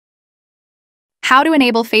How to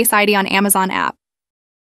enable Face ID on Amazon app.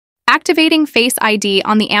 Activating Face ID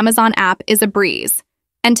on the Amazon app is a breeze,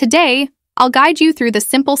 and today, I'll guide you through the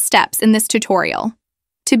simple steps in this tutorial.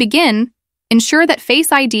 To begin, ensure that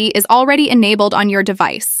Face ID is already enabled on your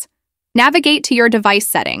device. Navigate to your device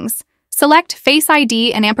settings, select Face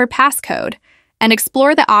ID and enter passcode, and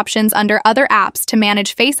explore the options under Other Apps to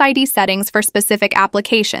manage Face ID settings for specific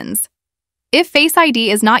applications. If Face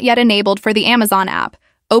ID is not yet enabled for the Amazon app,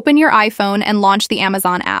 open your iPhone and launch the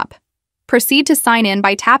Amazon app. Proceed to sign in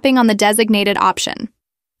by tapping on the designated option.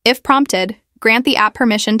 If prompted, grant the app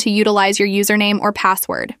permission to utilize your username or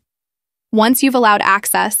password. Once you've allowed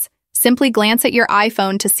access, simply glance at your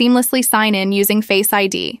iPhone to seamlessly sign in using Face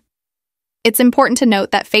ID. It's important to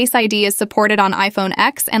note that Face ID is supported on iPhone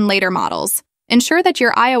X and later models. Ensure that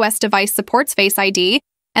your iOS device supports Face ID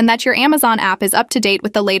and that your Amazon app is up to date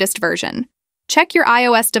with the latest version. Check your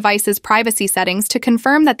iOS device's privacy settings to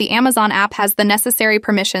confirm that the Amazon app has the necessary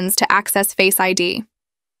permissions to access Face ID.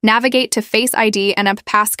 Navigate to Face ID and enter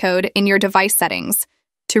passcode in your device settings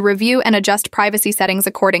to review and adjust privacy settings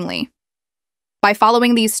accordingly. By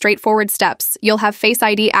following these straightforward steps, you'll have Face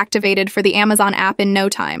ID activated for the Amazon app in no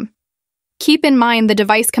time. Keep in mind the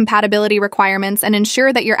device compatibility requirements and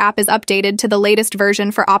ensure that your app is updated to the latest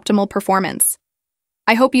version for optimal performance.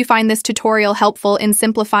 I hope you find this tutorial helpful in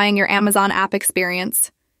simplifying your Amazon app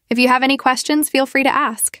experience. If you have any questions, feel free to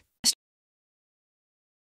ask.